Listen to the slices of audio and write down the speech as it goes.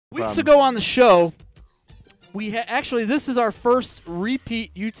weeks ago on the show, we actually this is our first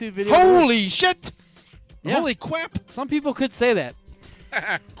repeat YouTube video. Holy shit! Yeah. Holy quap! Some people could say that.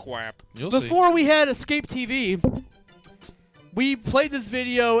 Quap. You'll see. Before we had Escape TV, we played this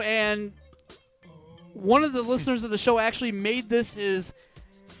video, and one of the listeners of the show actually made this his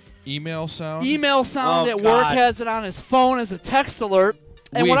Email sound. at work, has it on his phone as a text alert.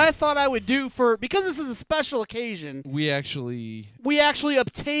 And what I thought I would do because this is a special occasion, we actually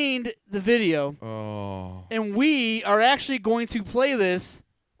obtained the video. Oh. And we are actually going to play this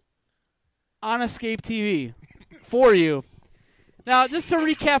on Escape TV for you. Now, just to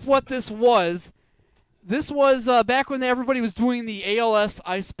recap what this was back when everybody was doing the ALS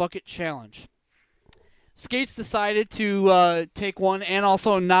Ice Bucket Challenge. Skates decided to take one and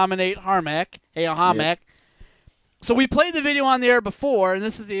also nominate Harmac. Hey, Harmac. Yep. So we played the video on the air before, and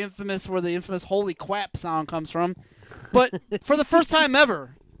this is where the infamous holy quap sound comes from. But for the first time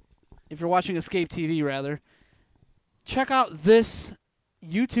ever, if you're watching Escape TV, rather, check out this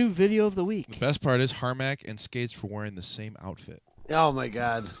YouTube video of the week. The best part is Harmac and Skates were wearing the same outfit. Oh, my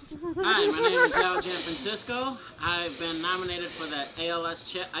God. Hi, my name is Al Jan Francisco. I've been nominated for the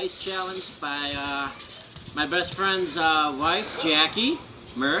ALS Ice Challenge by my best friend's wife, Jackie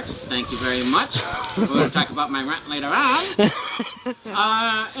Mertz. Thank you very much. We're going to talk about my rant later on.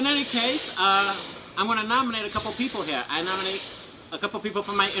 In any case, I'm going to nominate a couple people here. I nominate a couple people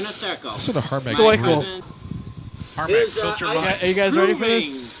from my inner circle. Sort of Harmac. Harmac, tilt your mind. Are you guys ready for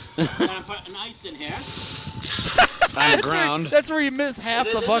this? I'm going to put an ice in here. On the ground. That's where you miss half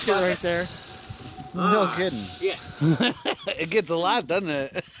the bucket right there. No kidding. Yeah. It gets a lot, doesn't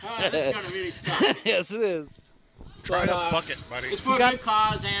it? This is going to really suck. Yes, it is. Try the bucket, buddy. It's for a good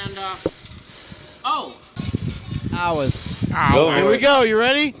cause, and, Hours. Ow. Here we go. You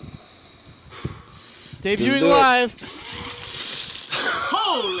ready? Debuting live.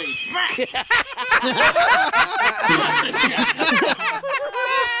 Holy crap!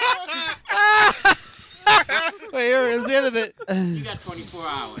 Wait, here is the end of it. You got 24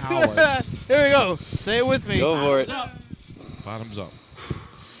 hours. Here we go. Say it with me. Go for it. Bottoms up.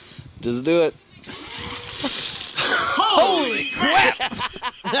 Just do it. Holy crap!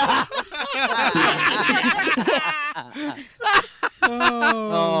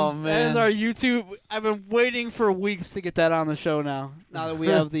 Oh, man. That is our YouTube. I've been waiting for weeks to get that on the show now. Now that we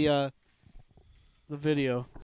have the video.